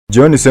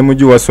John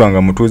Semuji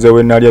waswanga mutuuze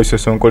w'ennaali ya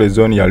Bisosonkole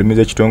zooni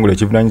yalumiza ekitongole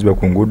ekivunaanyizibwa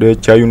ku nguudo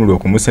kya UNRA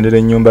okumusendera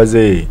ennyumba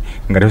ze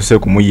nga tasose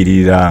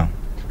kumuyiririra.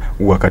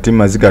 Wakati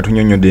Maziga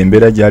atunyonyodde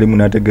embeera gy'alimu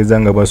n'ategeeza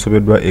nga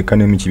bwasobeddwa eka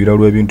n'emikibira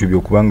olw'ebintu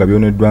by'okubanga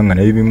byoneddwa nga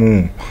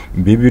n'ebimu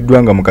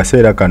bibiddwa nga mu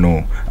kaseera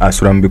kano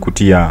asula mu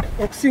bikutiya.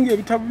 Okusinga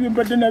ebitabo bye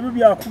mbadde nabyo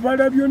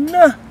byakubala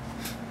byonna,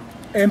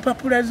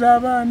 empapula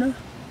z'abaana,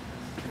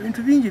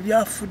 ebintu bingi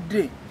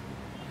byafudde.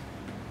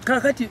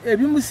 Kakati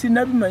ebimu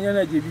sinabimanya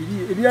na gye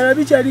biri, ebirala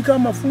bikyaliko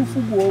amafunfu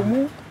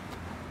gwomu,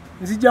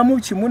 nzijjamu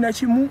kimu na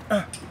kimu.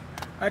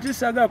 Ate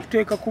saagala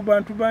kuteeka ku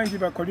bantu bangi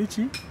bakole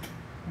ki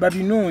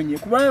babinoonye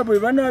kubanga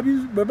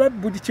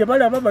buli kye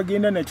balaba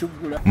bagenda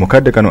nakiggula.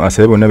 Mukadde kano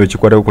asabye bonna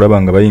bekikwata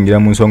okulaba nga bayingira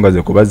mu nsonga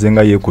ze kubaze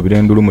nga yeekubira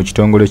endulu mu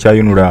kitongole kya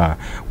UNRA,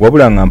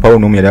 wabula nga mpawo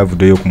n'omu yali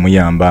avuddeyo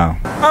okumuyamba.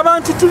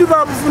 Abantu tuli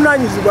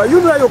babuvunaanyizibwa,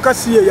 UNRA yokka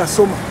si ye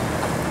yasoma.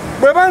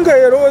 Bwebanga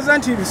yerowooza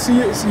nti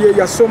si ye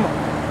yasoma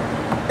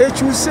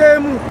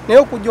ekyuseemu naye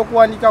okujja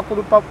okuwandika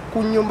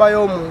ku nnyumba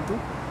y'omuntu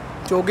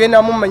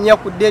kyogenda mumanya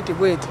ku date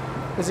bweti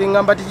nze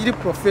ngamba tikiri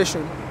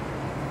profession.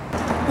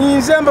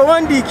 Nze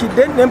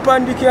mbawandiikidde ne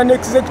mpandiikira ne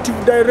executive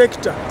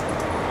director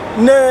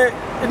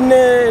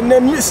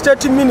ne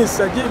state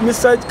minister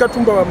Mr.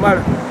 Katumba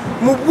Wamala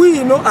mu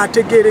bwino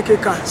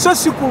ategerekeka so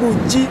si ku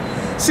luggi.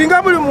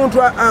 Singa buli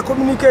muntu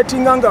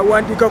acommunicatinga nga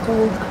awandika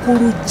ku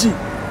luggi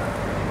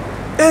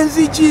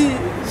enzigi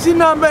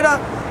zinambera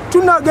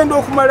tunagenda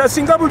okumala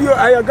singa buli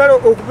ayagala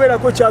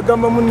okubeerako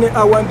kyagamba munne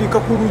awandika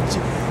ku luggi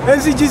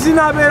enzigi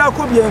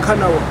zinabeerako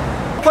byenkanawo.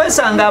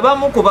 Kwesanga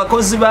abamu ku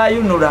bakozi ba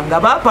UNRA nga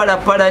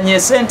bapalapalanye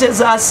ssente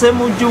za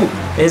Semuju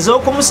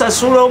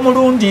ez'okumusasula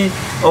omulundi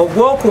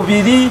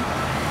ogwokubiri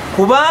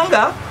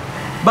kubanga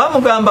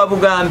bamugamba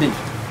bugambi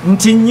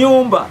nti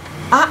nnyumba.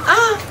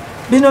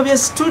 Bino bye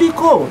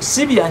situliko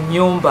si bya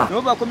nnyumba.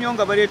 Bakomyo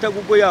nga baleeta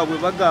gugo yaabwe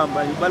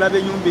bagamba balabe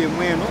ennyumba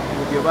emweno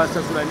gye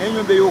basasula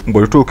n'ennyumba yo.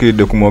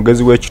 Ng'olutuukiridde ku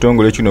mwogezi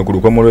w'ekitongole kino ku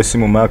lukomo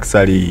lw'essimu Mark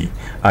Sali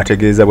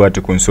ategeeza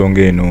bw'ati ku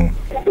nsonga eno.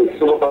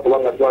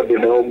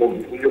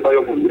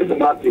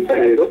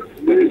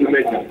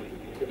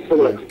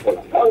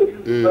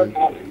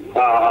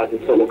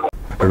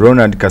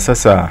 Ronald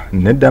Kasasa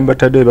nedda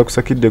mbatadde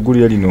bakusakidde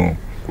eggulire lino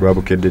ku lwa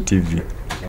Bukedde TV.